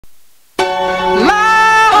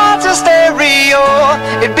stereo.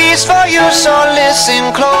 It beats for you, so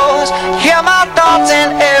listen close. Hear my thoughts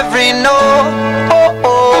in every note.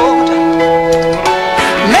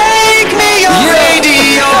 Make me your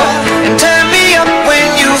radio and turn me up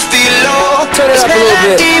when you feel low. This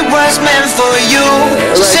melody was meant for you,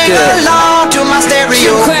 so sing along to my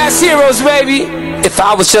stereo. Class heroes, baby. If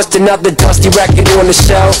I was just another dusty record on the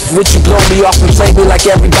shelf, would you blow me off and play me like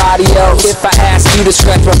everybody else? If I asked you to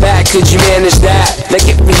scratch my back, could you manage that? Like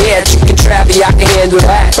if we had chicken trappy, I can handle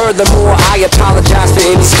that. Furthermore, I apologize for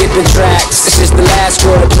any skipping tracks. It's just the last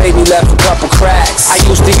girl that played me left a couple cracks. I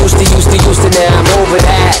used to, now I'm over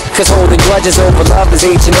that. Cause holding grudges over love is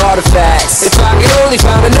ancient artifacts. If I could only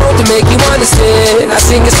find a note to make you understand, I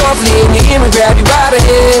sing it softly in your ear and grab you by the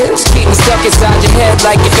hands. Keep me stuck inside your head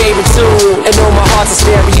like your favorite tune, and know my heart's a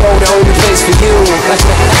stereo, the only place for you. My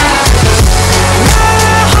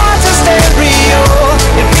heart's a stereo.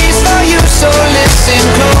 It beats for you, so listen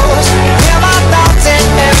close. Hear my thoughts in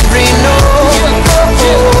every note.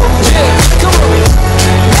 Come on.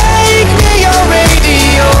 Make me your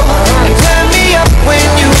radio and turn me up when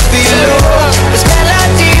you feel low. This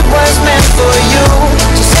melody was meant for you,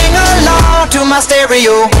 so sing along to my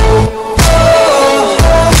stereo.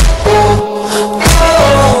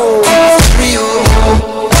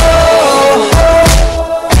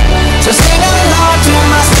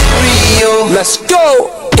 Let's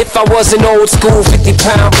go! If I was an old school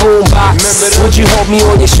 50-pound boombox, would you hold me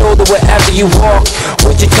on your shoulder wherever you walk?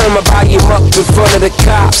 Would you turn my volume up in front of the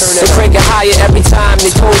cops and crank it higher every time they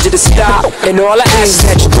told you to stop? And all I ask is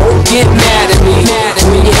that you don't get mad at me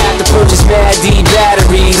when you have to purchase Mad D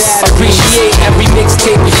batteries. Appreciate every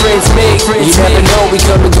mixtape your friends make. You never know, we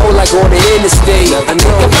come and go like on the interstate. I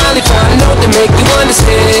think I finally found a note to make you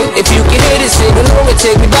understand. If you can hit it, sing along and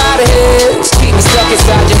take me by the hands. Keep me stuck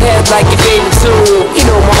inside your head like your favorite tune. You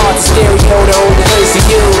know my heart's a stereo, the only place for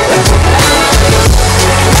you.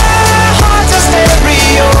 My heart's a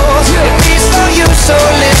stereo. It beats for you, so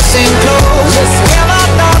listen close. Hear my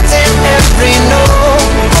thoughts in every note.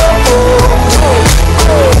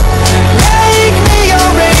 Make me your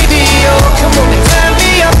radio and turn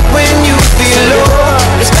me up when you feel low.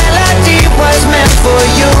 This melody was meant for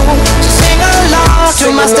you, so sing along to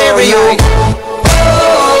my stereo.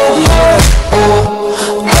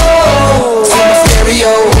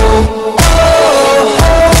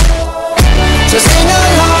 So sing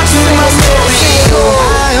along to my stereo.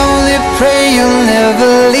 I only pray you'll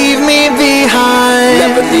never leave me behind.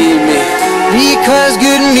 Never leave me. Because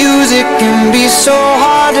good music can be so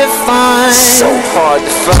hard to find. So hard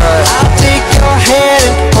to find. I'll take your hand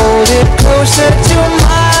and hold it closer to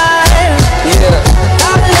mine. Yeah.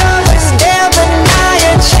 Our love is there, but now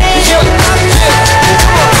you're changing my mind.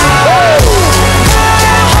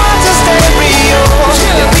 My heart's a stereo.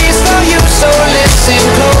 It beats for you, so listen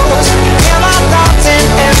close. Hear my thoughts in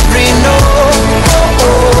every note.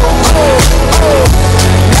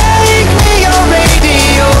 Make me your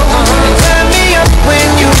radio and turn me up when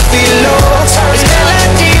you feel low. This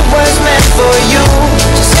melody was meant for you,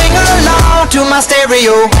 so sing along to my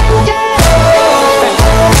stereo.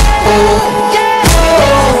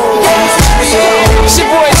 It's your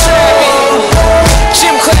boy Trappy,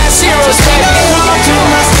 Gym Class Heroes, baby.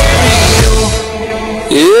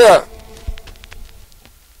 Yeah.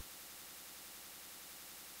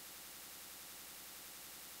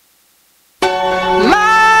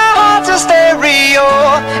 My heart's a stereo.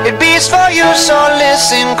 It beats for you, so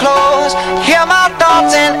listen close. Hear my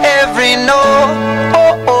thoughts in every note.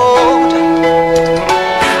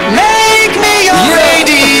 Make me your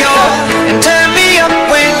radio and turn me up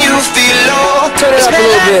when you feel low. Turn it This up a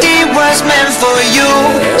little bit. melody was meant for you,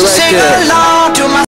 so sing along